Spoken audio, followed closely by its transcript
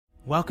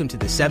Welcome to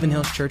the Seven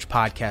Hills Church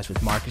podcast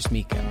with Marcus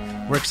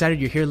Mika. We're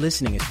excited you're here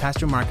listening as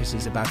Pastor Marcus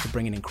is about to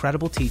bring an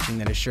incredible teaching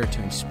that is sure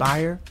to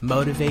inspire,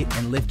 motivate,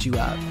 and lift you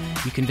up.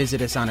 You can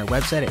visit us on our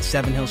website at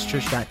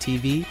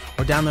sevenhillschurch.tv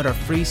or download our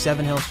free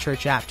Seven Hills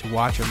Church app to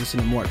watch or listen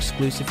to more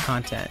exclusive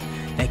content.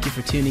 Thank you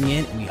for tuning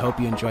in, and we hope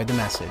you enjoyed the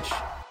message.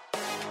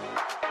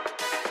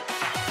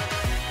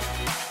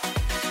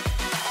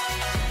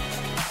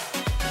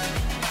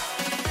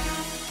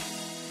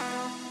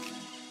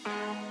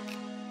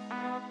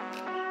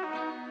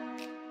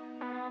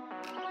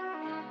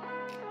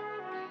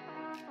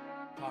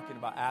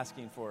 About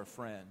asking for a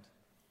friend,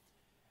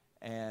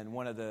 and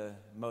one of the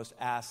most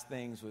asked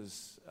things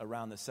was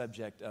around the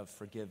subject of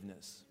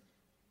forgiveness.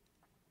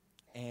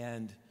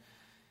 And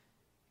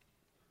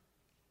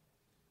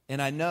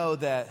I know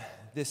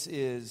that this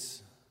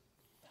is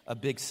a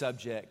big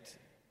subject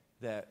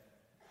that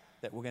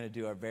we're going to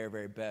do our very,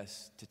 very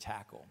best to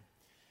tackle.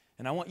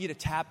 And I want you to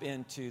tap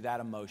into that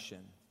emotion.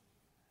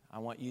 I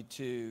want you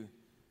to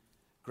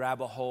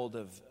grab a hold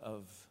of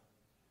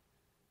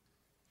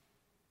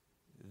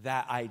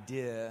that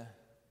idea,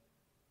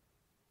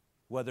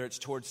 whether it's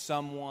towards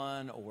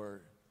someone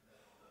or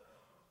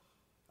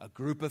a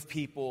group of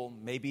people,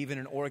 maybe even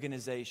an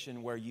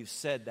organization where you've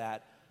said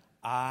that,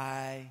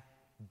 I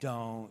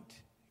don't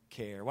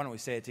care. Why don't we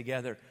say it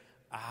together?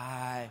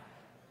 I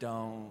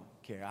don't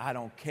care. I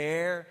don't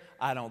care.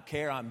 I don't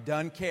care. I'm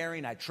done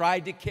caring. I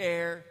tried to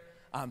care.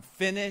 I'm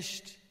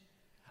finished.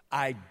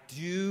 I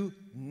do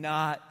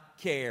not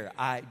care.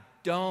 I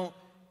don't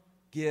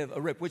give a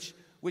rip,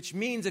 which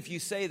means, if you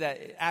say that,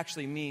 it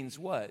actually means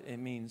what? It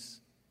means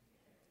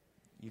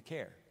you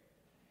care.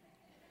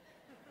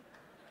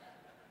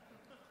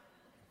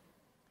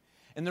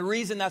 And the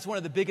reason that's one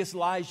of the biggest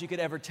lies you could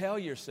ever tell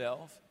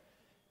yourself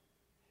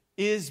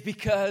is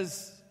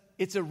because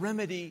it's a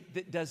remedy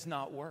that does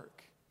not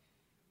work.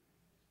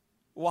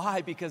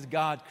 Why? Because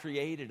God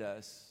created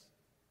us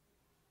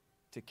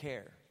to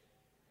care.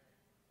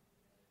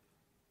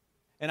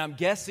 And I'm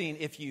guessing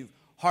if you've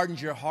hardened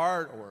your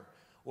heart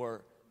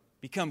or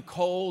become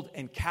cold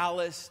and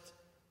calloused,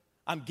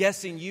 I'm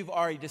guessing you've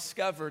already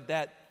discovered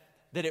that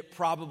it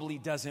probably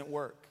doesn't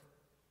work.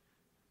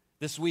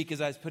 This week, as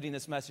I was putting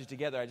this message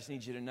together, I just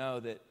need you to know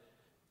that,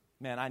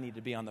 man, I need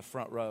to be on the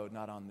front row,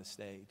 not on the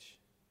stage.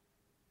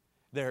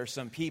 There are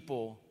some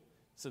people,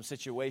 some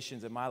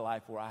situations in my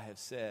life where I have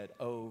said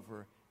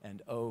over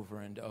and over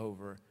and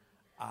over,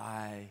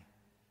 I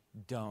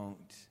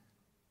don't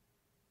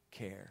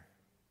care.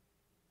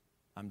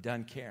 I'm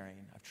done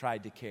caring. I've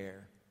tried to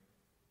care.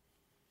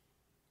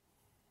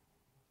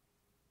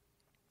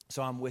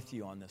 So I'm with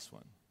you on this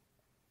one.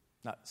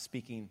 Not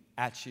speaking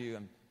at you.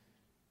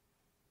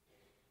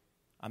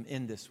 I'm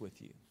in this with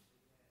you.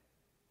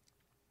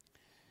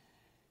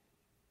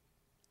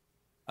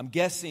 I'm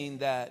guessing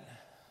that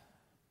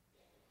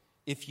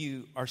if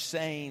you are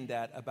saying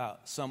that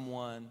about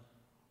someone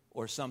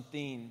or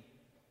something,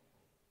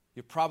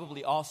 you're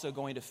probably also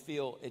going to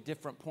feel at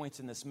different points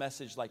in this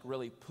message like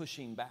really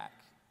pushing back.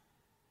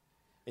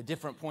 At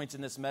different points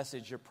in this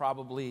message, you're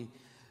probably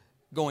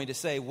going to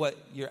say what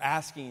you're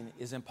asking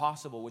is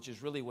impossible, which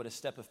is really what a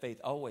step of faith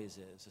always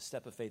is. A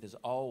step of faith is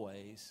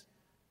always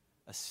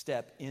a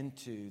step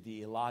into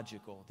the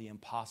illogical, the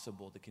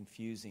impossible, the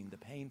confusing, the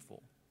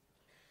painful.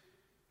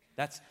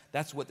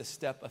 That's what the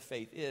step of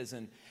faith is.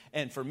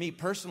 And for me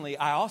personally,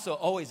 I also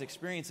always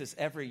experience this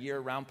every year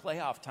around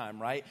playoff time,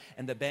 right?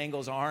 And the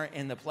Bengals aren't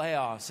in the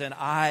playoffs. And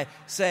I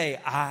say,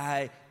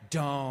 I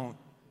don't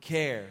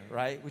care,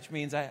 right? Which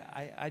means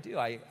I do.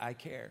 I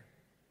care.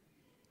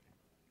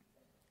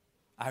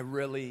 I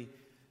really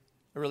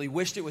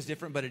wished it was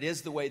different, but it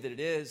is the way that it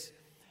is.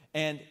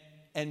 And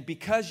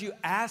because you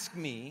ask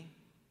me,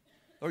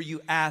 or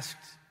you're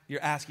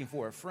asking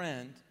for a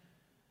friend,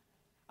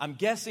 I'm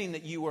guessing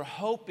that you were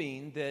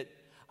hoping that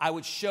I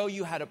would show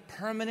you how to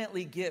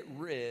permanently get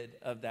rid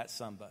of that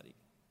somebody.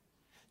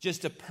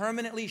 Just to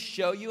permanently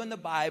show you in the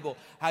Bible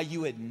how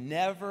you would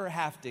never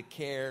have to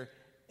care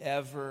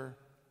ever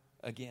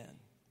again.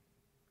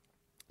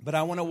 But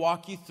I want to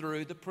walk you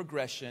through the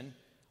progression.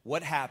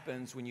 What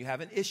happens when you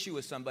have an issue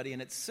with somebody,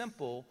 and it's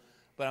simple,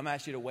 but I'm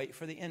asking you to wait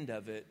for the end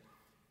of it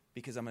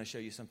because I'm going to show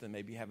you something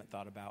maybe you haven't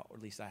thought about, or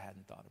at least I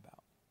hadn't thought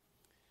about.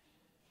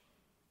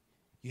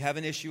 You have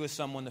an issue with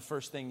someone, the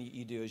first thing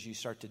you do is you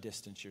start to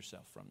distance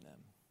yourself from them.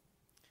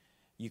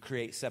 You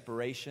create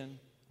separation,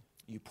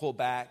 you pull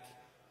back,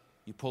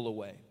 you pull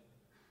away.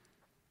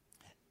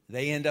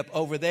 They end up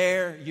over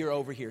there, you're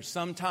over here.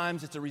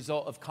 Sometimes it's a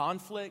result of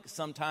conflict,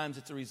 sometimes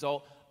it's a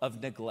result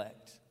of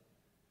neglect.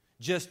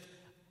 Just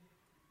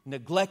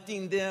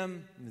neglecting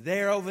them,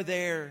 they're over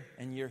there,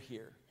 and you're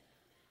here.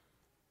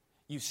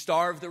 You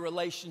starve the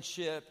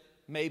relationship,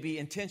 maybe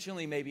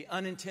intentionally, maybe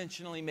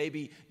unintentionally,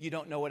 maybe you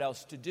don't know what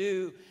else to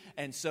do,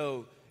 and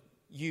so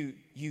you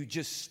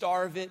just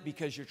starve it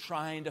because you're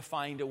trying to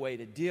find a way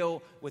to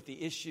deal with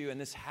the issue.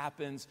 And this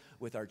happens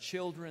with our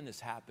children, this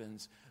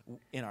happens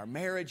in our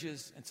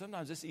marriages, and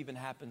sometimes this even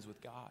happens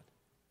with God,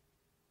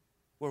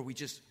 where we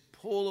just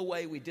pull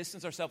away, we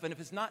distance ourselves. And if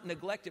it's not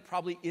neglect, it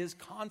probably is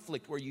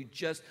conflict where you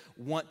just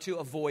want to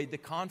avoid the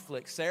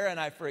conflict. Sarah and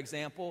I, for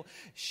example,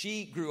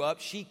 she grew up,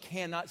 she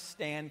cannot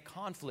stand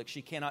conflict.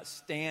 She cannot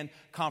stand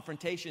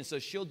confrontation. So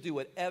she'll do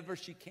whatever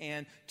she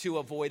can to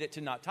avoid it,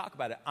 to not talk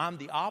about it. I'm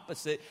the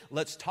opposite.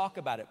 Let's talk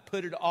about it.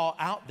 Put it all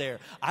out there.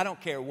 I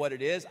don't care what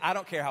it is. I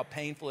don't care how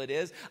painful it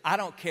is. I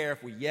don't care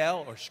if we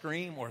yell or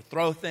scream or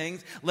throw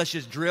things. Let's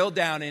just drill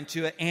down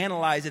into it,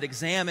 analyze it,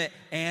 examine it,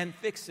 and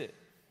fix it.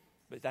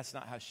 But that's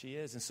not how she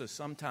is. And so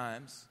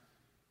sometimes,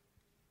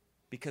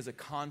 because of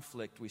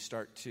conflict, we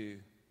start to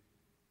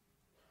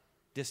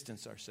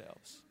distance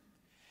ourselves.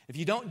 If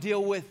you don't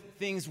deal with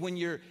things when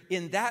you're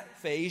in that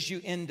phase,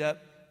 you end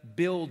up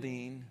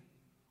building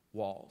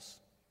walls.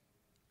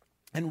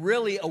 And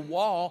really, a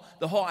wall,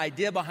 the whole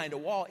idea behind a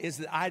wall is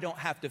that I don't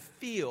have to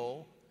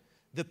feel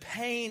the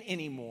pain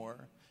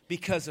anymore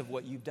because of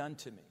what you've done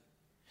to me.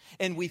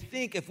 And we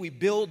think if we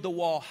build the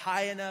wall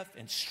high enough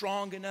and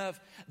strong enough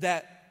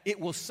that it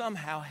will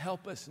somehow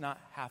help us not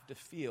have to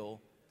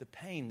feel the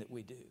pain that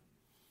we do.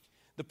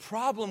 The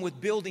problem with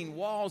building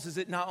walls is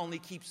it not only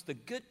keeps the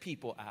good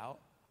people out,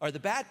 or the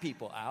bad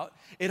people out,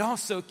 it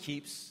also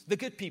keeps the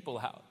good people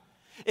out.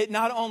 It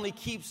not only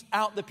keeps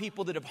out the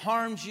people that have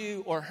harmed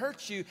you or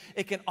hurt you,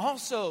 it can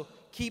also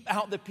keep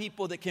out the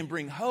people that can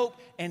bring hope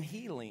and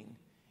healing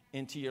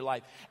into your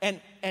life. And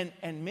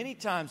many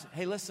times,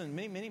 hey, listen,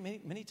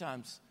 many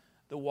times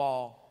the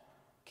wall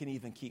can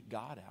even keep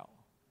God out.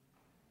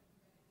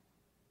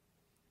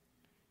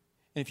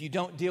 And if you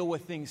don't deal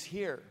with things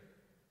here,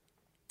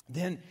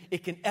 then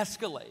it can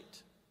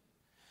escalate.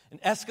 And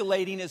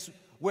escalating is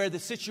where the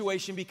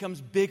situation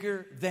becomes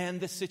bigger than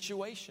the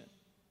situation.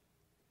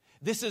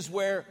 This is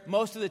where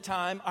most of the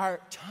time our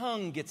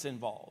tongue gets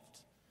involved.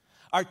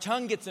 Our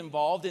tongue gets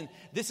involved, and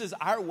this is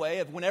our way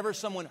of whenever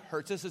someone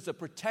hurts us, it's a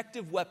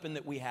protective weapon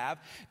that we have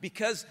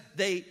because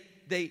they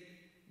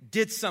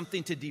did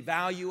something to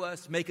devalue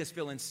us, make us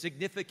feel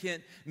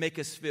insignificant, make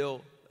us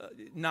feel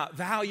not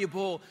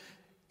valuable.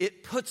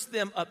 It puts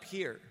them up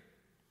here.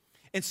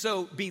 And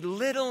so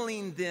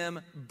belittling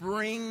them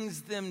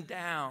brings them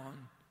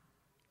down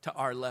to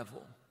our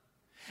level.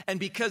 And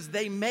because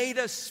they made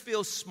us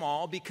feel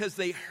small, because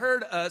they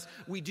hurt us,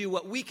 we do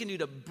what we can do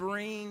to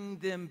bring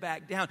them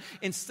back down.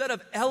 Instead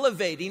of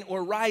elevating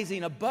or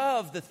rising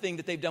above the thing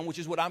that they've done, which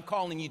is what I'm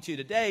calling you to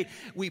today,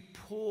 we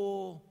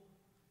pull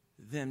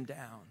them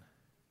down.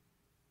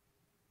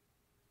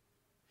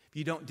 If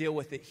you don't deal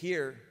with it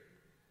here,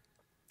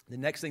 the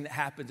next thing that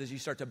happens is you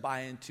start to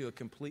buy into a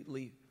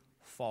completely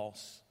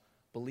false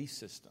belief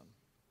system.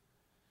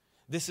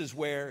 This is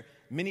where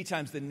many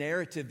times the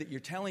narrative that you're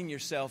telling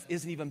yourself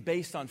isn't even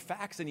based on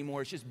facts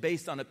anymore. It's just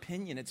based on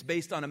opinion. It's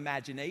based on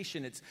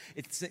imagination.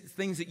 It's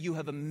things that you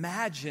have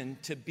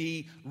imagined to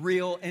be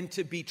real and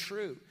to be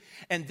true.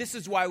 And this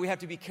is why we have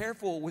to be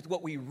careful with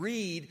what we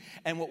read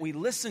and what we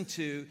listen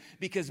to,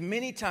 because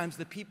many times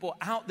the people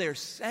out there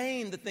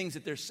saying the things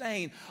that they're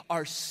saying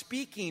are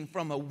speaking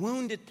from a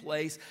wounded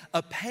place,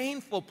 a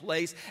painful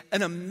place,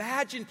 an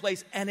imagined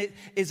place, and it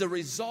is a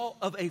result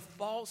of a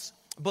false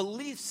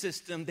belief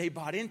system they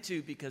bought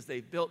into because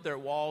they built their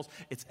walls.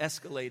 It's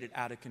escalated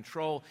out of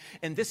control.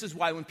 And this is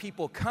why when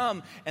people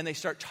come and they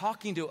start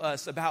talking to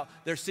us about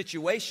their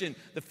situation,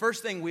 the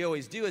first thing we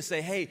always do is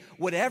say, hey,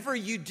 whatever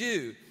you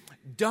do,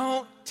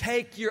 don't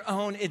take your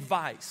own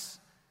advice.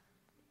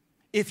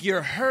 If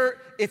you're hurt,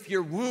 if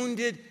you're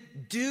wounded,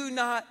 do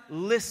not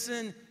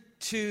listen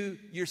to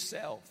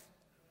yourself.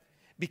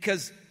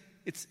 Because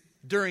it's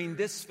during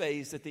this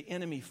phase that the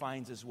enemy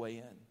finds his way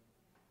in.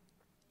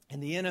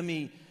 And the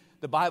enemy,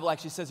 the Bible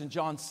actually says in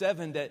John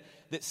 7 that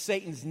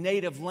Satan's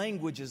native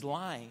language is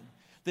lying.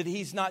 That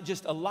he's not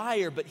just a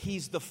liar, but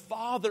he's the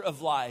father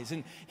of lies.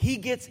 And he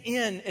gets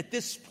in at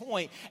this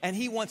point and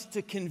he wants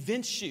to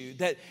convince you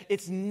that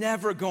it's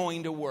never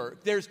going to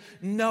work. There's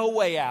no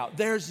way out.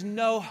 There's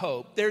no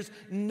hope. There's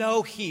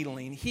no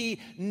healing. He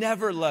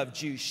never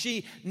loved you.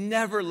 She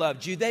never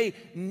loved you. They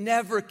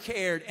never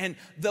cared. And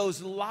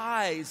those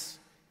lies,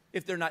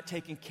 if they're not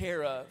taken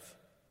care of,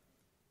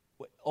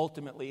 what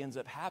ultimately ends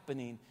up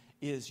happening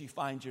is you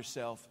find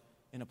yourself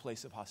in a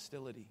place of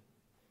hostility.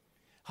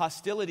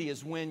 Hostility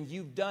is when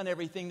you've done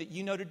everything that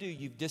you know to do.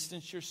 You've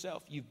distanced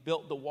yourself. You've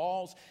built the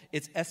walls.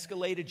 It's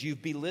escalated.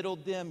 You've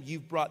belittled them.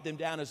 You've brought them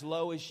down as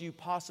low as you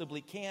possibly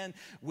can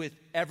with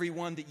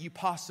everyone that you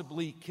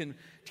possibly can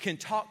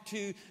talk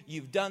to.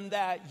 You've done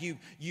that.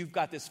 You've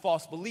got this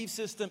false belief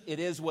system. It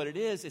is what it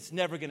is. It's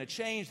never going to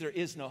change. There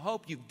is no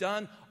hope. You've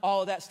done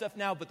all of that stuff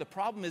now. But the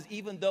problem is,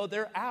 even though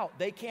they're out,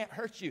 they can't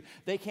hurt you.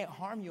 They can't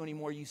harm you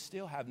anymore. You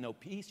still have no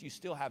peace. You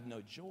still have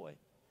no joy.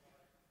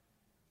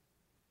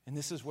 And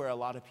this is where a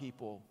lot of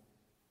people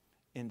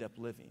end up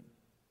living.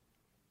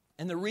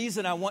 And the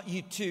reason I want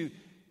you to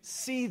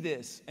see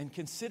this and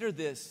consider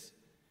this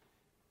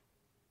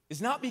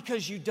is not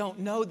because you don't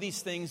know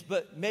these things,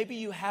 but maybe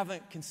you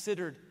haven't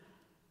considered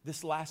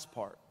this last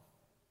part.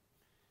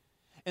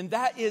 And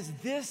that is,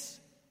 this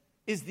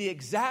is the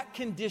exact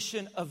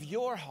condition of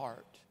your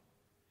heart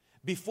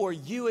before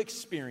you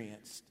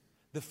experienced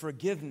the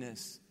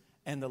forgiveness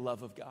and the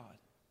love of God.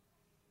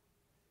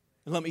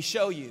 And let me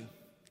show you.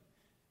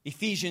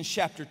 Ephesians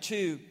chapter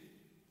 2,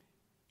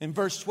 in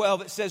verse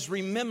 12, it says,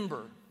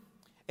 remember.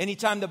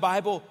 Anytime the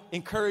Bible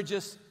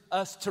encourages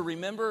us to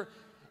remember,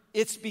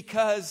 it's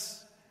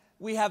because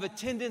we have a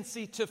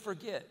tendency to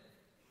forget.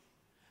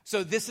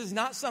 So this is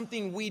not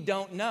something we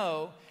don't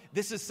know.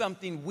 This is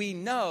something we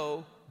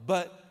know,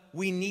 but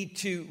we need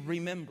to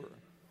remember.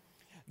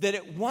 That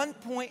at one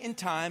point in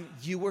time,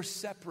 you were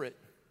separate.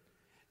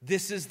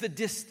 This is the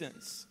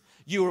distance.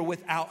 You were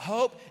without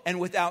hope and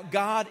without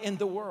God in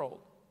the world.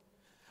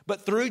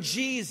 But through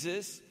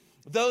Jesus,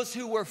 those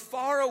who were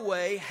far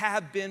away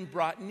have been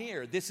brought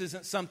near. This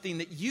isn't something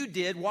that you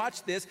did.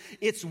 Watch this.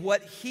 It's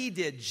what he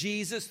did.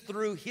 Jesus,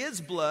 through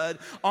his blood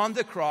on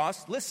the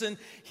cross. Listen,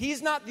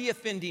 he's not the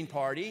offending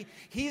party.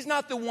 He's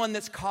not the one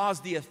that's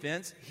caused the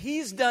offense.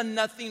 He's done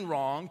nothing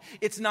wrong.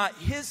 It's not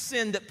his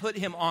sin that put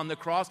him on the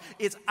cross.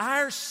 It's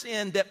our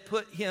sin that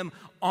put him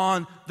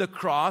on the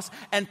cross.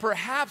 And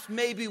perhaps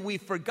maybe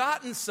we've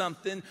forgotten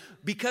something,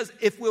 because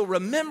if we'll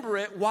remember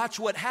it, watch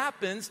what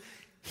happens.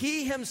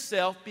 He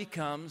himself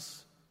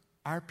becomes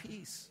our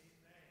peace.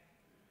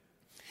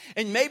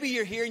 And maybe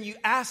you're here and you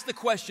ask the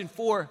question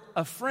for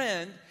a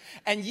friend,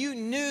 and you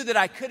knew that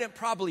I couldn't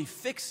probably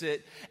fix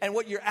it. And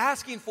what you're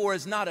asking for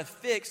is not a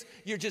fix.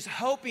 You're just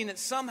hoping that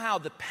somehow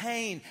the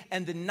pain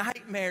and the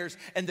nightmares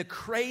and the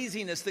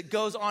craziness that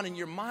goes on in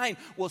your mind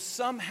will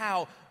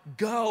somehow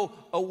go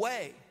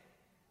away.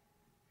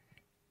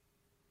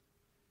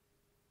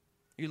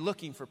 You're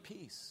looking for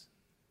peace.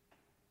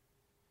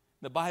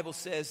 The Bible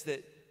says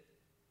that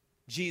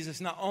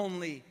Jesus not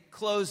only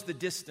closed the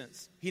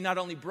distance, he not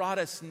only brought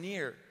us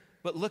near,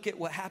 but look at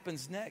what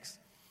happens next.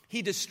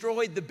 He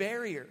destroyed the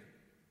barrier.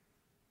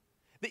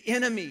 The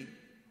enemy,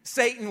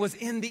 Satan, was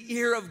in the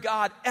ear of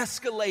God,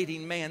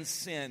 escalating man's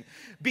sin,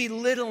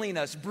 belittling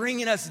us,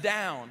 bringing us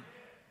down,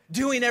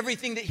 doing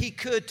everything that he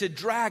could to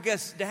drag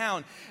us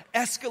down,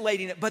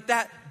 escalating it. But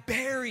that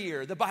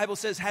barrier, the Bible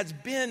says, has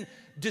been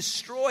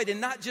destroyed.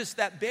 And not just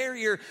that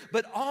barrier,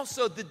 but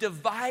also the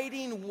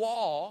dividing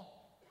wall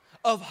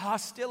of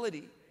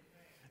hostility.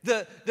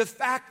 The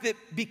fact that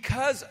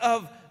because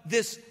of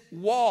this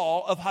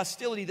wall of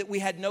hostility that we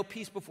had no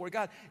peace before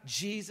God,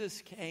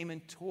 Jesus came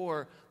and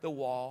tore the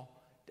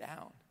wall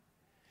down.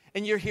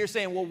 And you're here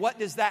saying, well, what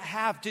does that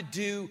have to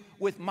do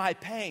with my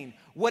pain?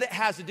 What it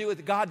has to do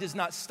with, God does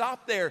not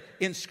stop there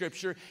in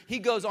Scripture. He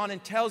goes on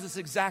and tells us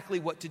exactly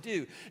what to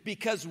do.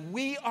 Because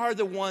we are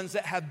the ones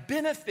that have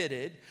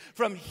benefited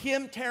from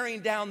him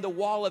tearing down the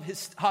wall of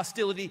his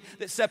hostility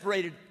that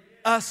separated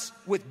us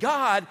with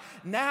God.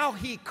 Now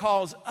he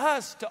calls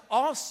us to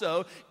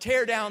also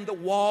tear down the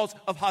walls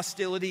of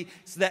hostility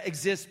that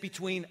exist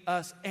between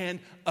us and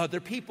other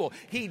people.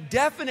 He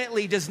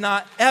definitely does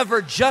not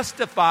ever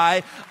justify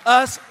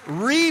us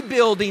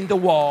rebuilding the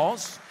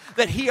walls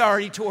that he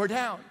already tore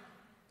down.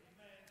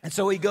 And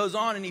so he goes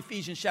on in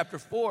Ephesians chapter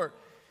 4,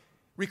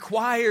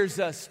 requires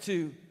us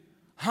to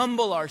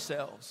humble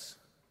ourselves.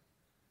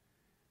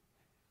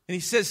 And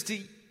he says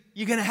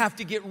you're going to have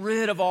to get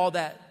rid of all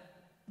that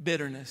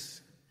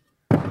bitterness.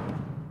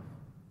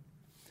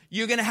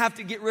 You're going to have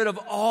to get rid of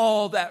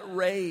all that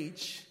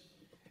rage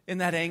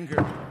and that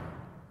anger.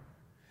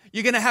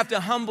 You're going to have to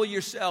humble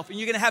yourself, and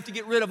you're going to have to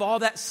get rid of all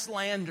that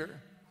slander.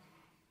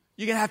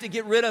 You're going to have to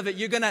get rid of it.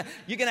 You're going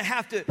to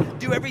have to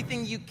do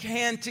everything you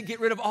can to get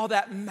rid of all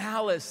that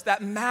malice,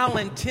 that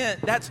malintent.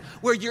 That's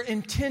where you're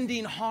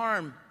intending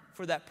harm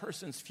for that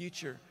person's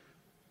future.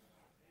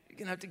 You're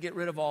going to have to get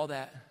rid of all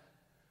that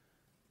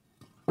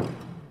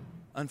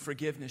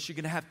unforgiveness. You're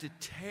going to have to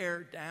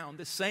tear down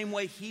the same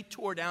way he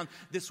tore down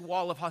this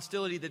wall of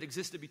hostility that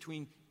existed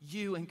between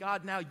you and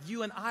God. Now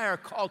you and I are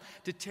called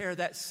to tear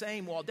that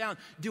same wall down.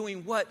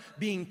 Doing what?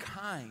 Being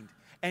kind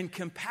and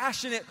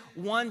compassionate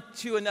one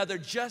to another,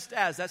 just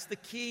as, that's the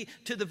key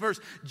to the verse,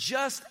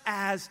 just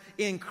as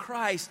in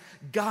Christ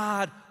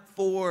God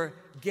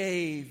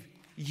forgave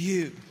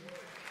you.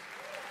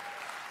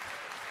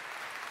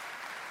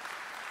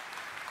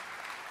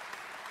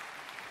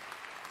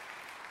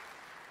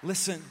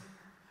 Listen,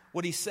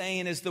 what he's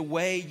saying is the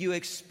way you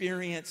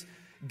experience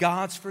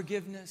God's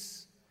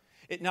forgiveness,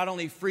 it not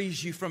only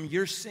frees you from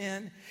your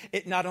sin,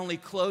 it not only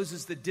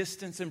closes the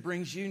distance and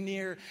brings you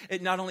near,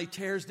 it not only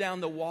tears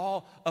down the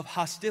wall of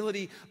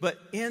hostility, but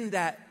in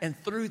that and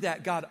through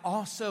that, God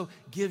also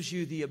gives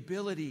you the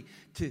ability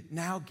to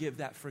now give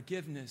that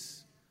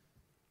forgiveness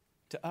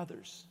to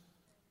others.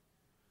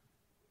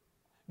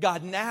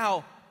 God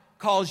now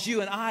calls you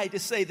and I to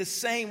say the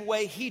same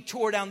way he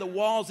tore down the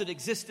walls that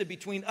existed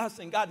between us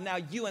and God. Now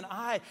you and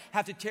I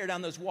have to tear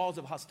down those walls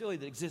of hostility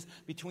that exist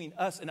between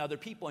us and other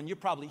people. And you're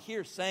probably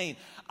here saying,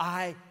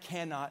 I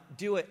cannot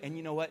do it. And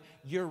you know what?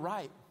 You're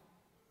right.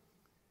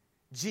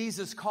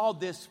 Jesus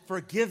called this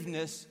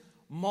forgiveness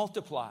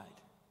multiplied.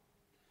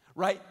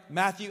 Right?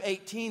 Matthew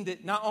 18,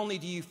 that not only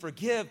do you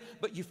forgive,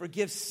 but you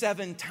forgive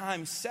 7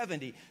 times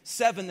 70.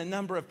 7, the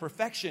number of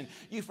perfection.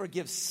 You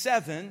forgive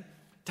 7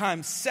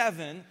 times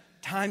 7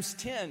 times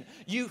 10.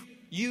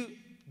 You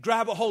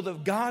grab a hold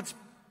of God's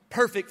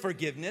perfect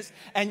forgiveness,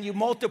 and you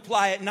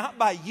multiply it not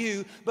by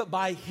you, but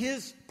by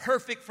his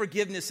perfect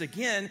forgiveness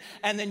again,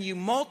 and then you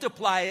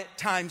multiply it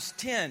times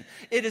 10.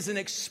 It is an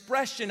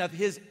expression of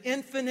his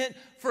infinite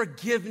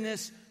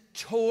forgiveness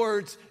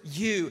towards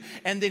you.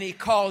 And then he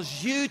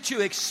calls you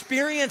to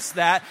experience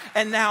that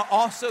and now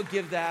also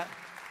give that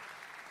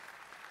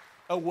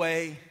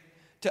away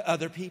to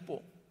other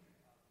people.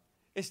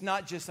 It's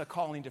not just a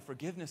calling to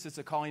forgiveness, it's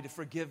a calling to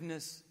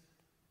forgiveness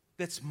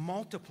that's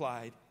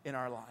multiplied in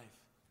our life,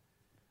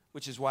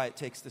 which is why it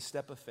takes the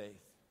step of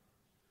faith.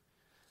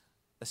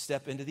 A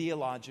step into the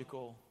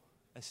illogical,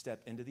 a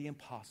step into the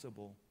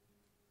impossible,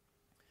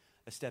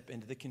 a step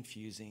into the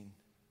confusing,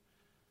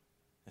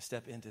 a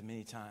step into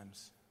many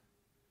times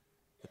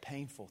the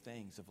painful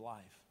things of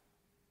life.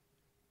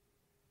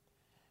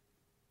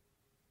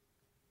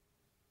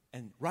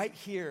 And right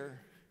here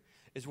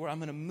is where I'm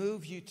going to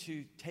move you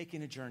to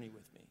taking a journey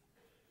with me.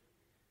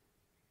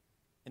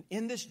 And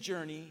in this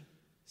journey,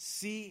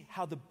 see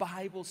how the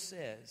Bible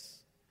says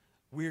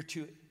we're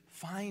to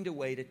find a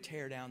way to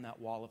tear down that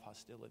wall of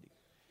hostility.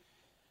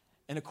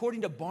 And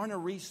according to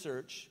Barna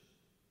Research,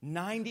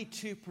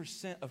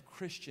 92% of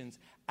Christians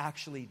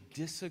actually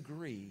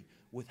disagree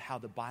with how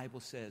the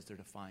Bible says they're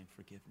to find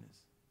forgiveness.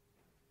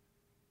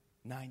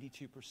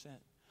 92%.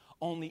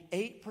 Only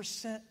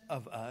 8%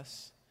 of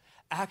us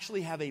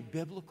actually have a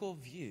biblical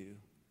view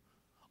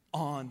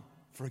on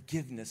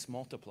forgiveness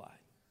multiplied.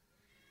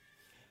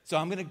 So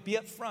I'm going to be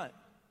up front.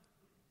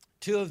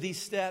 2 of these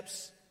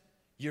steps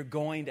you're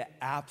going to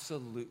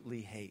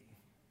absolutely hate.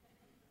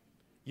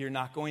 You're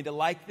not going to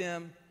like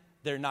them.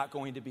 They're not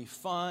going to be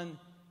fun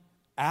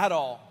at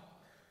all.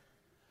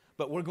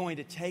 But we're going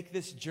to take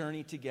this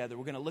journey together.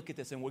 We're going to look at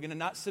this, and we're going to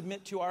not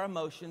submit to our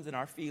emotions and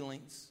our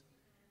feelings.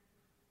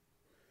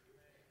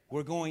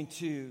 We're going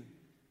to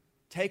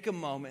take a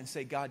moment and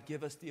say, God,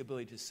 give us the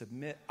ability to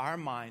submit our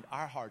mind,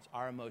 our hearts,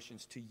 our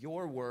emotions to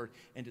your word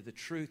and to the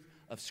truth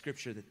of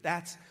Scripture.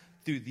 That's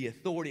through the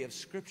authority of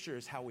Scripture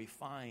is how we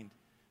find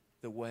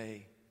the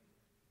way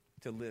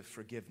to live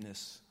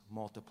forgiveness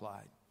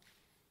multiplied.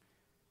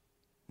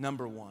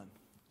 Number 1,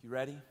 you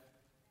ready?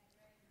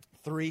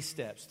 3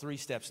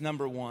 steps.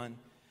 Number 1,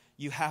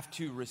 you have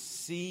to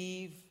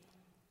receive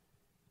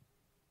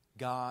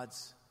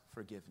God's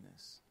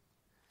forgiveness.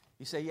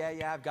 You say,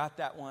 yeah, I've got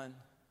that one.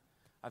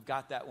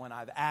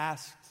 I've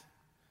asked,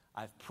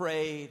 I've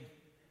prayed,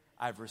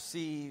 I've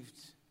received,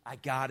 I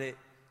got it,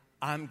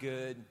 I'm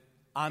good,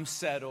 I'm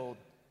settled,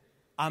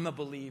 I'm a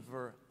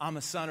believer, I'm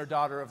a son or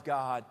daughter of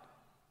God,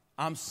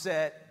 I'm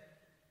set,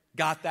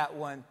 got that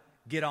one,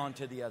 get on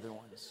to the other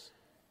ones.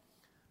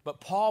 But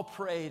Paul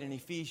prayed in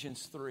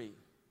Ephesians 3.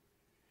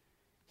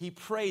 He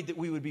prayed that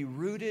we would be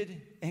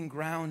rooted and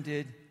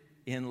grounded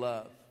in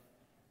love.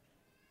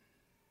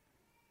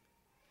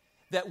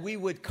 That we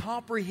would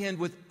comprehend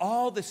with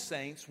all the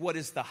saints what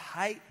is the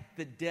height,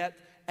 the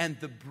depth, and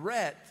the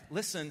breadth,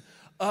 listen,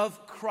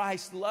 of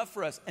Christ's love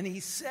for us. And he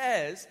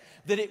says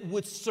that it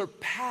would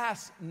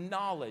surpass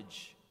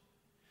knowledge.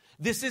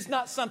 This is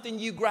not something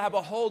you grab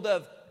a hold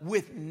of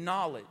with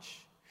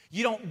knowledge.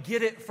 You don't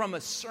get it from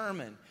a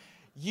sermon.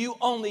 You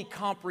only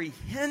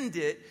comprehend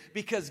it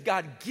because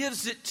God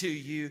gives it to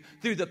you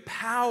through the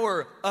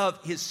power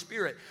of his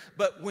Spirit.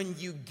 But when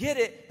you get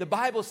it, the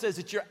Bible says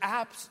that you're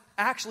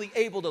actually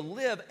able to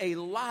live a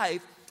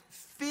life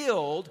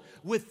filled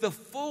with the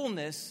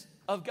fullness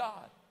of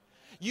God.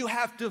 You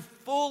have to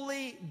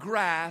fully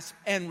grasp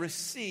and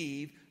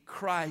receive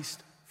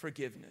Christ's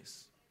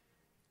forgiveness.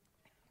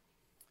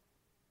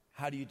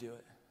 How do you do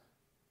it?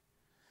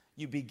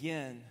 You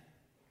begin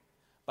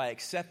by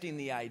accepting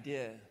the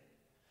idea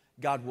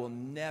God will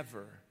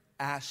never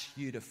ask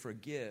you to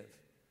forgive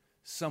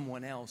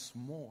someone else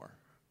more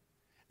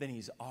than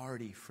he's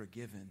already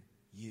forgiven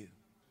you.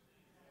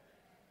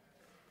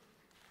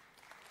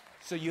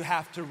 So you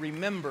have to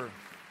remember.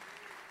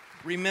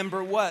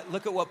 Remember what?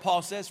 Look at what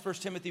Paul says, 1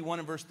 Timothy 1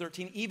 and verse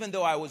 13. Even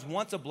though I was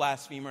once a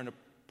blasphemer and a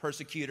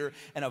persecutor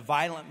and a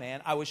violent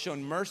man, I was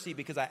shown mercy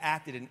because I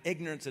acted in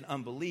ignorance and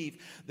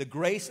unbelief. The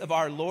grace of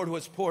our Lord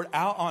was poured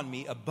out on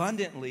me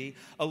abundantly,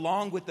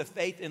 along with the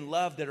faith and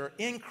love that are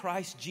in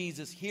Christ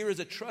Jesus. Here is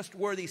a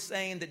trustworthy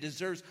saying that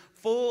deserves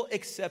full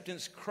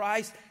acceptance.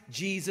 Christ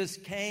Jesus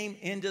came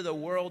into the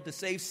world to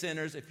save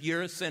sinners. If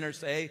you're a sinner,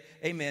 say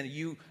amen.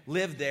 You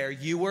lived there.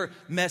 You were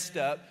messed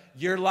up.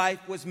 Your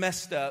life was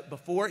messed up.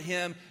 Before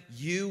him,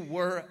 you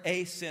were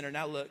a sinner.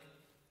 Now look,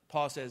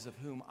 Paul says, of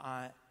whom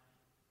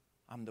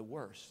I'm the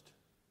worst.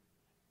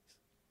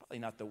 Probably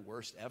not the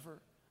worst ever.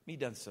 He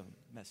done some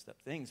messed up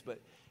things, but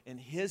in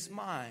his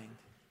mind,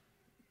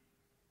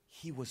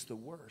 he was the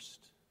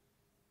worst.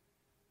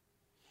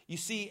 You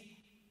see,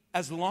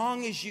 as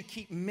long as you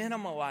keep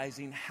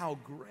minimalizing how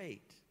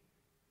great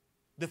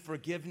the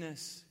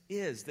forgiveness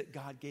is that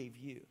God gave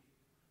you.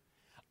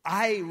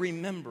 I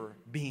remember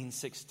being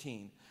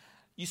 16.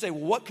 You say,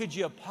 well, what could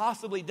you have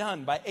possibly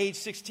done by age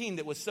 16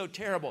 that was so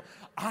terrible?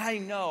 I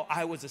know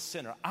I was a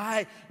sinner.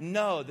 I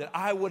know that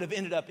I would have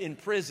ended up in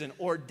prison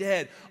or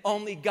dead.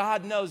 Only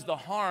God knows the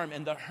harm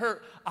and the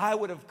hurt I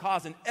would have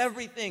caused. And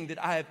everything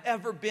that I have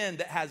ever been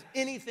that has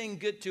anything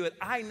good to it,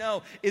 I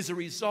know is a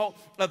result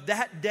of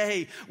that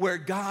day where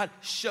God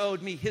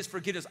showed me his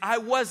forgiveness. I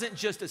wasn't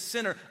just a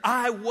sinner.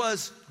 I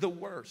was the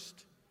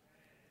worst.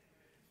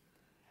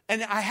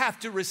 And I have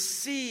to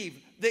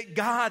receive that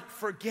God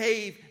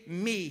forgave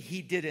me.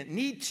 He didn't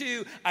need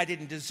to. I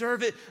didn't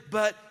deserve it,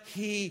 but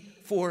he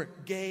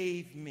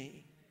forgave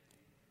me.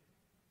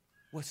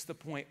 What's the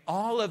point?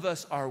 All of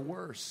us are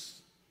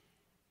worse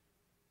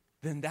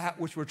than that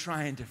which we're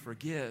trying to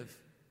forgive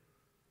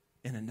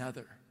in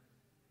another.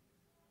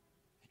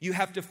 You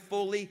have to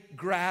fully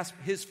grasp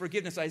his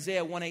forgiveness.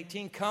 Isaiah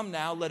 1:18, come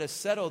now, let us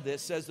settle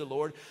this, says the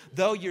Lord.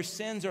 Though your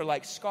sins are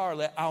like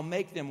scarlet, I'll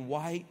make them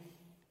white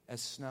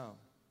as snow.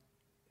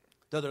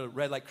 Though they're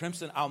red like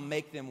crimson, I'll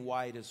make them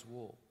white as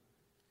wool.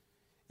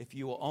 If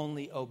you will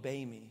only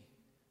obey me.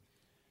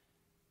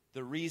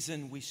 The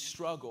reason we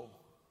struggle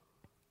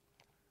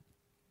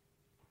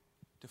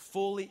to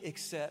fully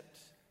accept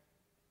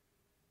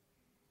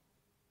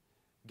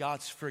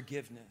God's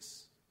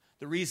forgiveness,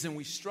 the reason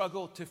we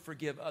struggle to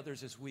forgive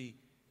others is we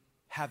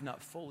have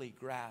not fully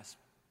grasped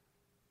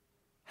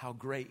how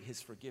great his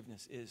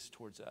forgiveness is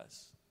towards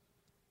us.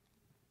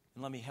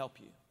 And let me help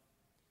you.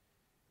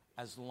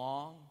 As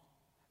long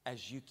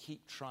as you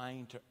keep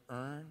trying to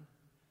earn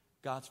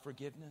God's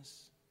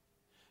forgiveness,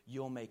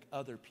 you'll make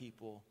other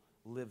people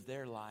live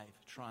their life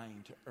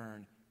trying to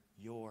earn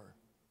your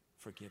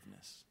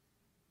forgiveness.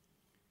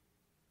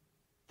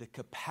 The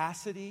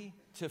capacity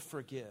to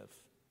forgive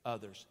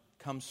others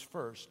comes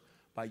first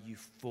by you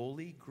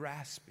fully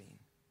grasping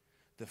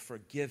the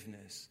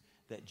forgiveness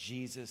that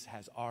Jesus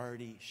has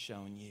already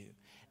shown you.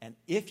 And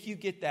if you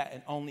get that,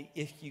 and only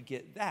if you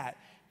get that,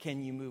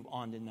 can you move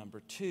on to number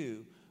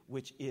 2,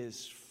 which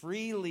is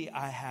freely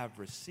I have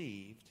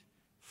received,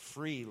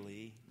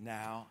 freely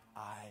now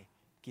I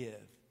give.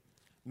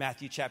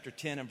 Matthew chapter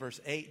 10 and verse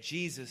 8,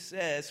 Jesus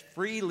says,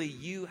 freely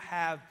you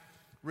have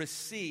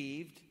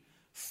received,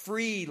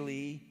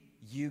 freely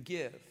you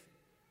give.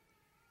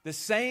 The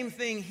same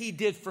thing he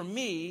did for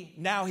me,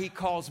 now he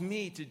calls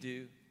me to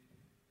do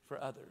for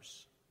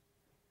others.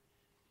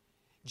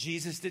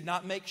 Jesus did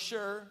not make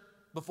sure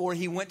before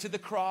he went to the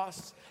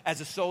cross,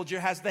 as a soldier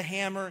has the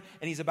hammer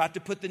and he's about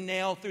to put the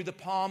nail through the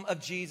palm of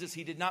Jesus,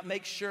 he did not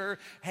make sure,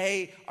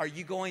 hey, are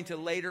you going to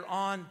later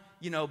on,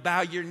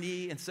 bow your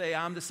knee and say,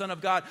 I'm the Son of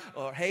God?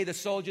 Or, hey, the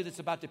soldier that's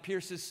about to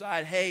pierce his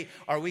side, hey,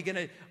 are we going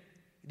to...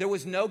 There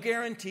was no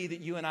guarantee that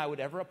you and I would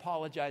ever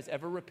apologize,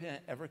 ever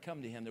repent, ever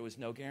come to him. There was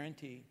no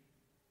guarantee.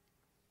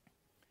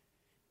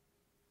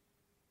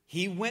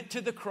 He went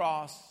to the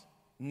cross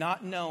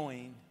not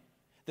knowing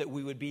that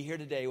we would be here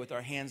today with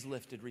our hands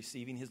lifted,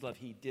 receiving his love.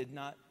 He did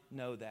not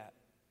know that.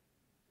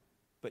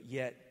 But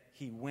yet,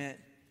 he went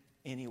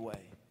anyway.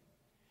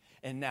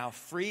 And now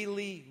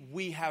freely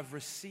we have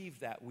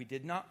received that. We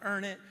did not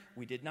earn it.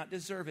 We did not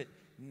deserve it.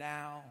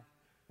 Now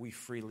we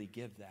freely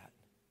give that.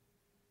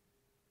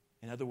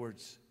 In other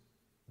words,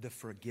 the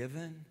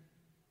forgiven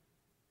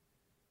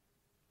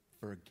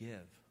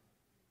forgive.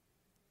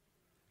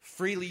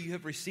 Freely you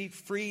have received,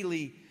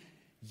 freely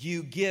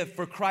you give.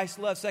 For Christ's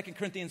love, 2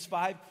 Corinthians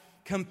 5,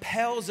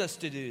 compels us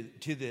to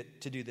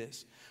do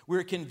this.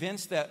 We're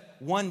convinced that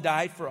one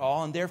died for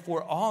all, and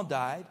therefore all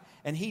died.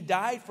 And he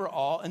died for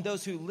all, and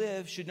those who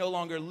live should no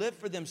longer live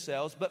for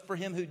themselves, but for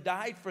him who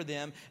died for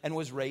them and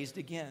was raised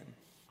again.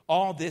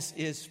 All this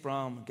is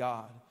from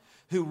God,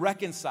 who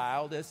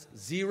reconciled us,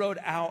 zeroed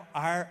out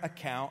our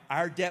account.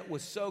 Our debt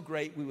was so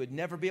great we would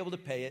never be able to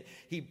pay it.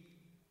 He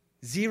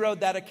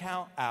zeroed that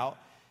account out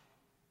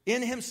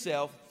in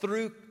himself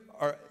through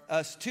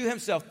us to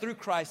himself through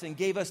Christ, and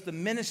gave us the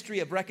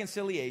ministry of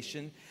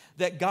reconciliation,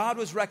 that God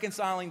was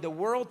reconciling the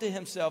world to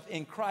himself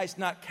in Christ,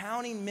 not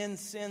counting men's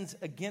sins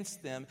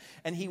against them.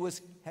 And he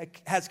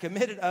has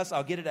committed us,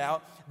 I'll get it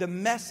out, the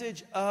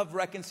message of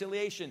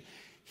reconciliation.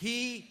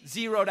 He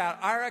zeroed out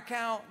our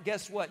account.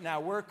 Guess what?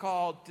 Now we're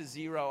called to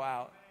zero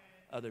out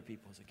other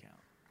people's account.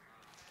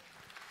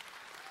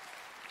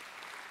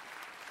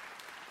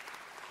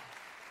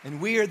 And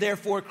we are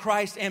therefore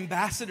Christ's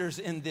ambassadors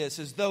in this,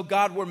 as though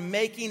God were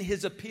making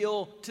his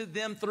appeal to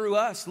them through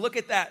us. Look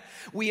at that.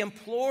 We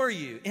implore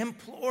you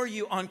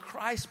on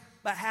Christ's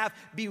behalf,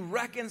 be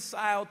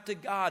reconciled to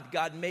God.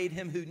 God made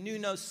him who knew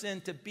no sin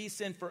to be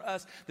sin for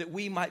us, that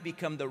we might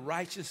become the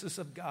righteousness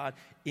of God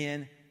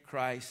in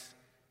Christ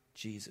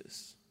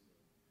Jesus.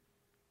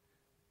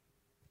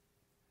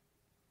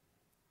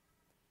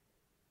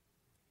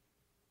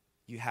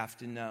 You have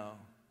to know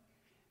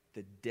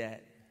the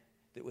debt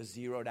that was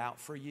zeroed out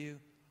for you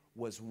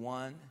was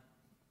one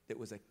that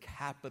was a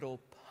capital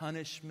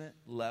punishment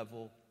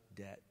level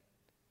debt.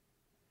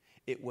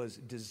 It was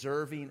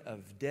deserving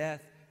of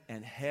death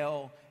and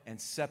hell and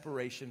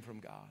separation from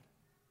God.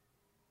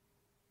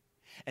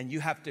 And you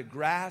have to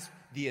grasp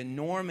the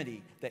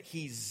enormity that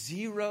he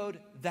zeroed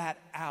that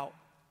out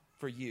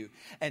for you.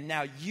 And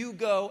now you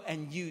go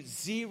and you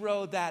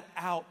zero that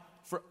out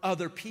for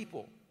other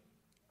people.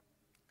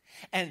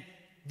 And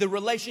the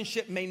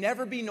relationship may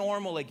never be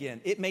normal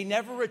again. It may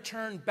never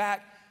return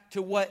back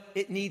to what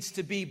it needs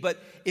to be.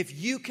 But if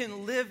you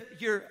can live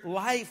your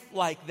life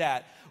like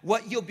that,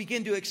 what you'll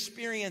begin to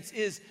experience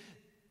is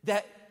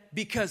that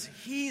because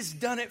he's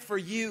done it for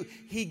you,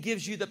 he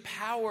gives you the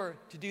power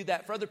to do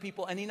that for other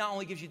people. And he not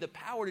only gives you the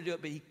power to do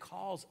it, but he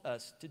calls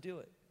us to do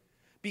it.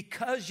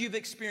 Because you've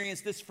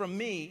experienced this from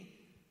me,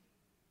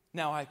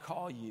 now I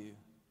call you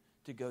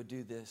to go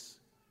do this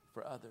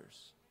for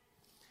others.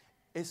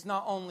 It's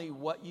not only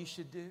what you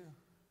should do,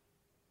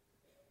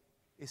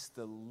 it's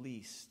the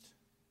least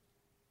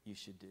you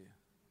should do.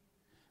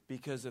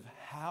 Because of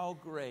how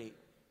great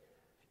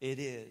it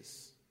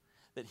is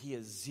that he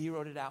has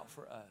zeroed it out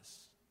for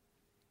us.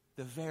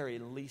 The very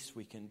least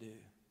we can do.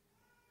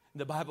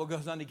 The Bible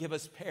goes on to give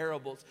us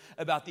parables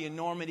about the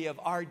enormity of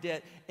our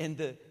debt and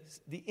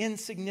the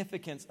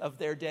insignificance of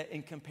their debt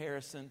in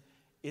comparison.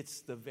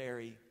 It's the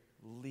very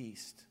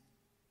least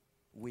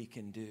we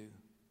can do.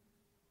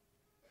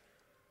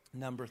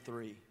 Number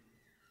 3,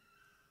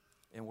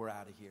 and we're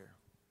out of here.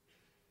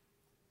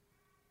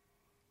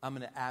 I'm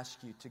going to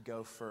ask you to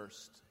go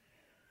first.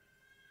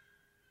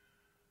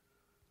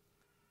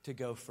 To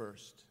go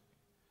first.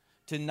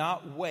 To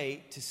not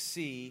wait to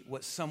see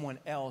what someone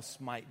else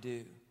might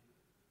do.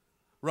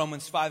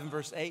 Romans 5 and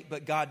verse 8,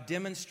 but God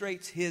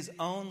demonstrates his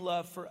own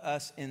love for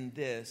us in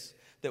this,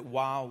 that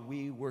while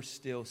we were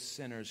still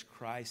sinners,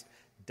 Christ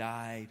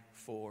died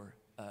for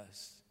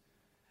us.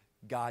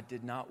 God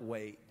did not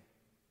wait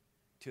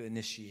to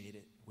initiate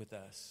it with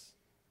us.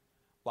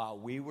 While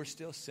we were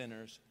still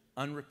sinners,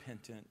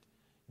 unrepentant,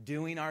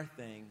 doing our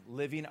thing,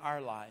 living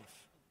our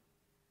life,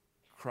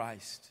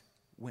 Christ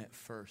went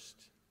first.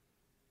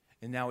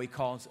 And now he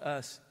calls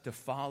us to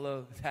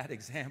follow that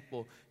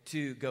example,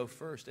 to go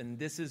first. And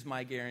this is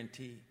my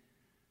guarantee.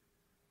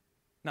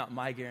 Not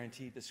my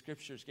guarantee, the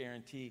scriptures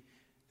guarantee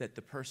that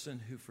the person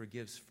who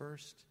forgives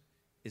first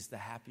is the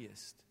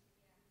happiest.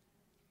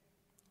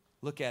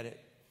 Look at it.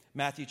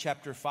 Matthew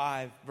chapter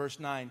 5, verse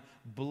 9.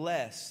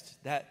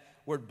 Blessed. That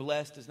word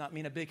blessed does not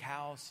mean a big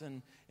house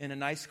and in a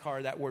nice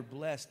car. That word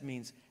blessed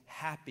means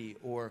happy,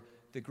 or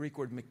the Greek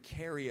word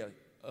makarios.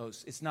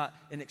 It's not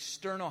an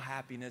external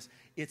happiness.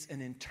 It's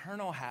an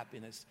internal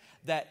happiness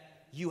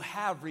that you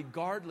have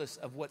regardless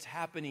of what's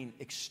happening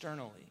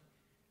externally.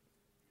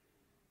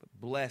 But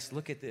blessed,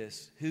 look at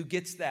this. Who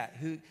gets that?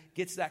 Who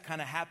gets that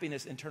kind of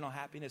happiness, internal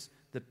happiness?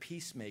 The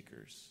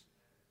peacemakers.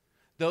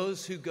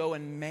 Those who go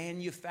and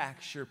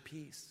manufacture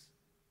peace.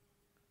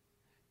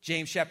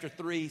 James chapter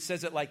 3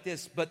 says it like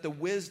this, but the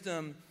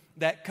wisdom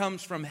that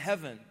comes from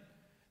heaven.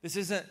 This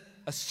isn't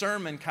a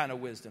sermon kind of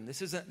wisdom.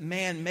 This isn't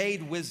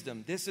man-made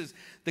wisdom. This is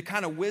the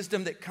kind of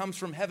wisdom that comes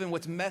from heaven.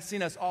 What's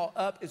messing us all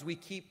up is we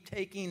keep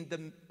taking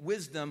the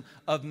wisdom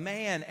of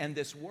man and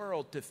this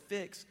world to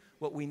fix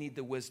what we need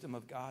the wisdom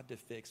of God to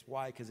fix.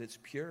 Why? Because it's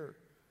pure.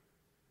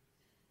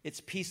 It's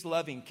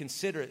peace-loving,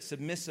 considerate,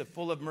 submissive,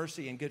 full of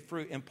mercy and good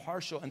fruit,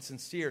 impartial and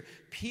sincere.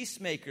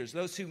 Peacemakers,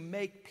 those who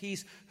make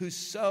peace, who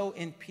sow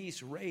in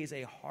peace, raise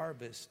a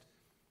harvest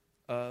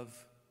of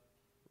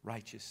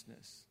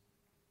righteousness.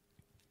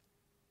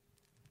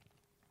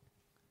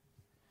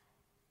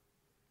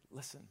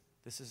 Listen,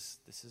 this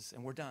is,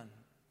 and we're done.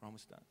 We're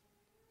almost done.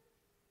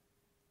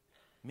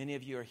 Many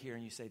of you are here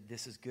and you say,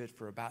 this is good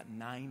for about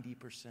 90%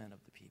 of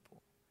the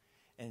people.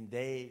 And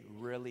they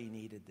really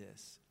needed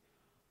this.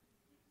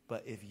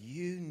 But if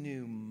you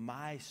knew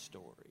my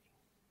story,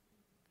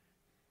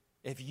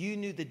 if you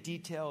knew the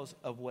details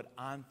of what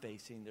I'm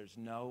facing, there's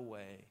no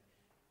way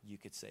you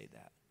could say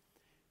that.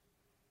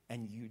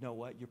 And you know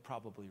what? You're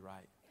probably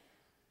right.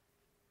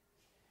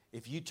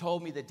 If you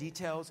told me the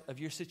details of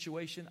your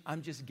situation,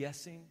 I'm just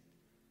guessing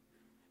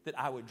that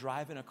I would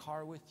drive in a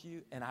car with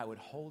you and I would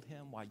hold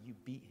him while you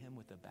beat him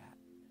with a bat.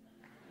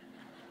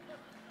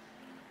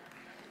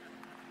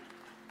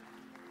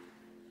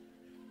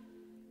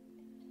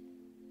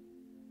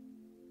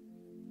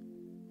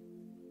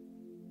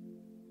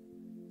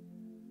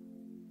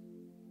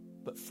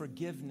 But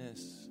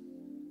forgiveness,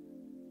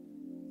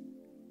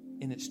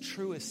 in its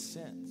truest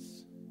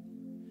sense,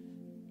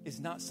 is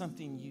not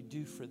something you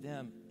do for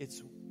them.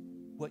 It's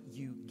what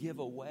you give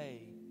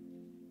away,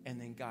 and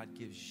then God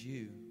gives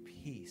you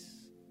peace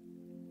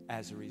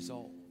as a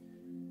result.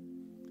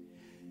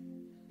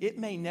 It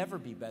may never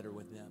be better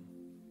with them.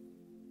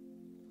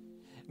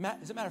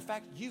 As a matter of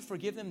fact, you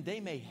forgive them, they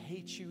may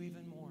hate you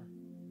even more.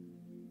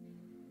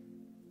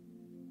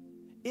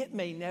 It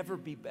may never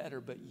be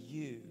better, but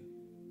you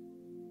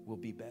will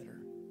be better.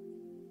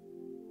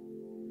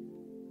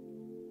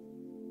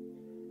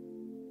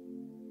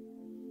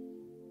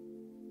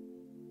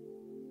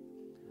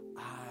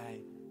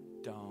 I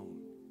don't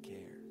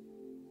care.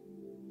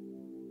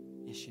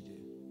 Yes, you do.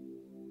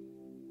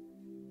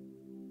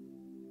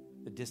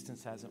 The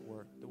distance hasn't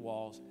worked. The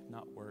walls have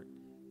not worked.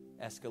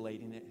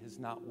 Escalating it has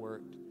not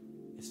worked.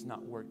 It's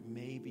not worked.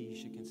 Maybe you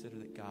should consider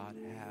that God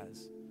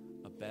has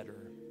a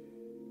better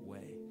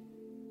way.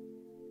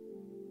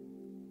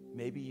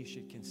 maybe you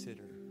should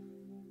consider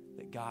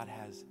that God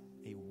has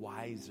a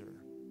wiser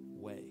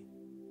way.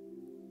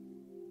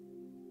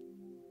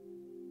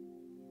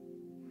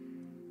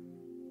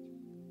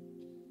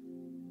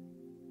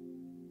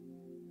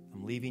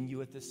 I'm leaving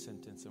you at this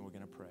sentence, and we're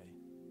going to pray.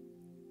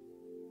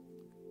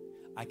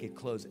 I could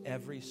close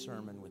every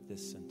sermon with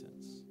this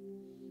sentence.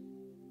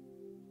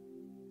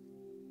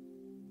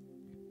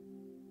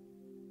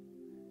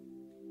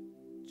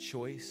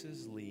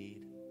 Choices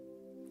lead,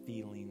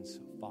 feelings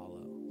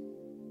follow.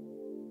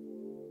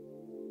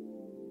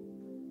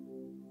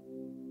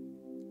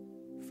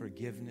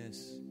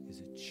 Forgiveness is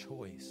a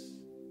choice.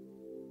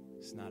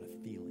 It's not a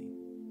feeling.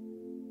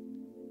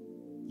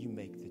 You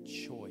make the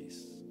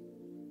choice.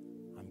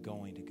 I'm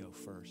going to go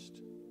first.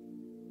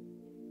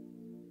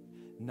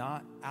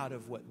 Not out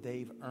of what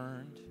they've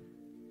earned,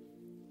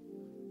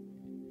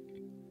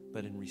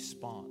 but in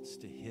response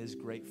to his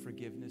great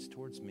forgiveness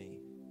towards me,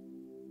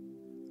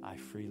 I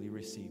freely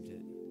received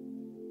it,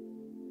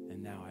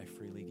 and now I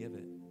freely give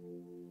it.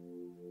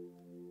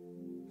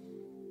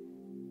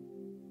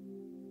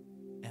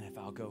 And if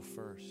I'll go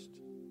first,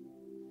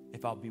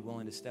 if I'll be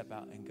willing to step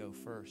out and go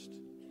first,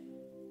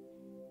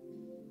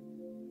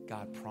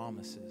 God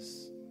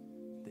promises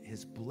that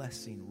his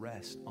blessing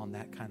rests on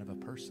that kind of a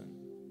person.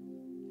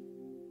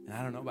 And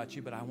I don't know about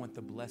you, but I want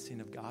the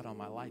blessing of God on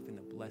my life, and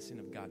the blessing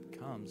of God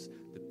comes,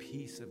 the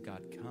peace of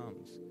God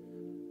comes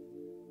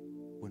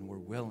when we're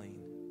willing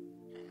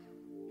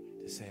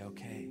to say,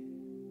 okay.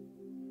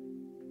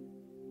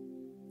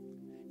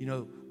 You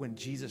know, when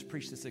Jesus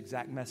preached this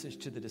exact message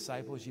to the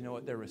disciples, you know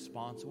what their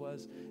response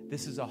was?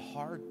 This is a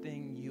hard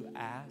thing you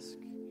ask.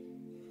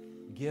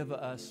 Give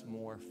us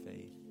more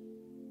faith.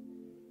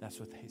 That's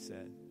what they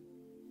said.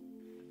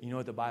 You know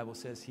what the Bible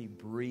says? He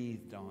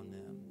breathed on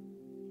them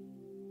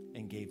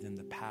and gave them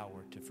the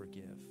power to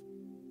forgive.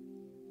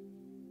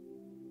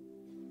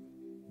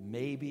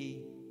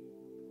 Maybe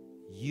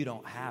you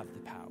don't have the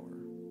power.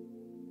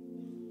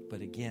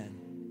 But again,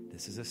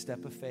 this is a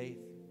step of faith.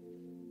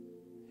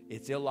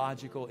 It's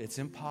illogical. It's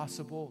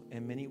impossible.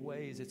 In many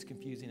ways, it's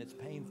confusing. It's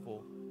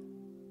painful.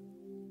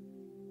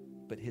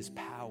 But his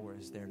power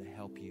is there to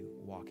help you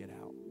walk it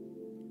out.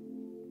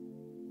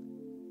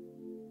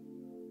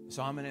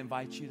 So I'm going to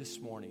invite you this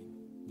morning,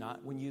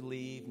 not when you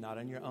leave, not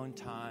on your own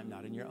time,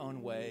 not in your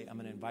own way. I'm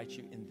going to invite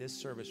you in this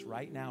service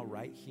right now,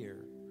 right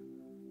here,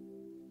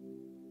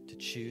 to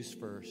choose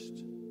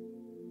first.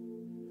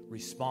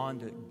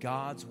 Respond to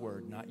God's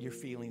word, not your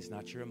feelings,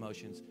 not your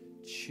emotions.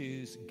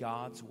 Choose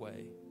God's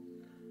way.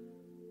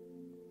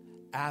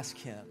 Ask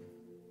him,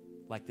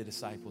 like the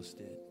disciples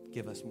did,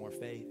 give us more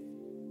faith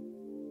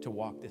to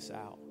walk this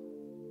out.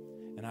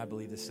 And I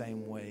believe the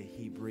same way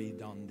he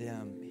breathed on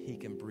them, he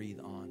can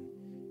breathe on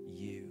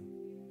you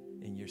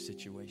in your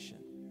situation.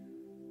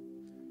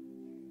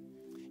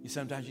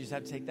 Sometimes you just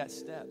have to take that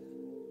step.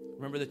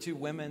 Remember the two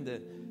women,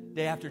 the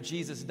day after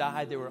Jesus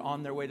died, they were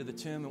on their way to the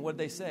tomb, and what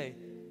did they say?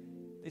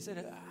 They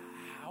said,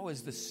 how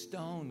is the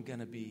stone going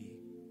to be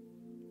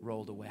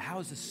rolled away? How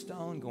is the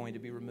stone going to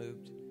be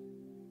removed?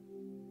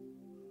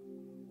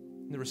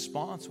 And the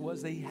response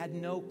was they had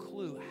no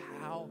clue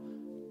how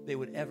they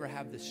would ever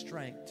have the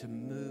strength to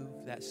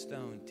move that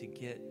stone to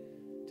get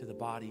to the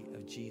body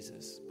of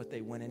Jesus. But they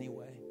went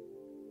anyway.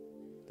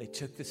 They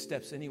took the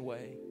steps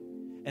anyway.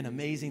 An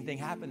amazing thing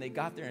happened. They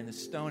got there and the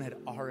stone had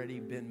already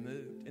been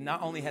moved. And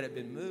not only had it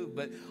been moved,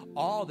 but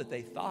all that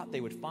they thought they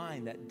would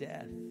find, that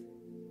death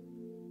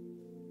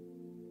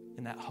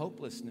and that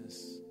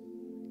hopelessness,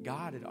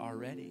 God had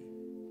already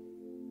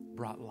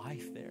brought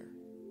life there.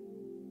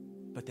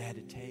 But they had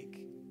to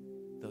take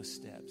those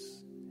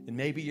steps. And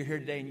maybe you're here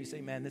today and you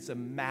say, man, this is a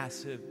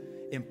massive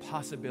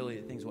impossibility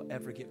that things will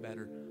ever get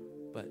better.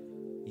 But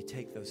you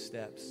take those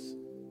steps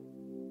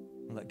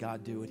and let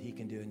God do what he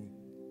can do. And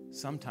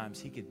sometimes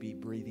he could be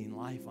breathing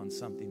life on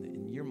something that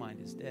in your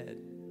mind is dead.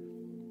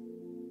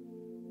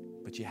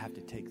 But you have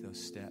to take those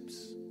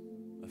steps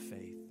of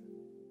faith.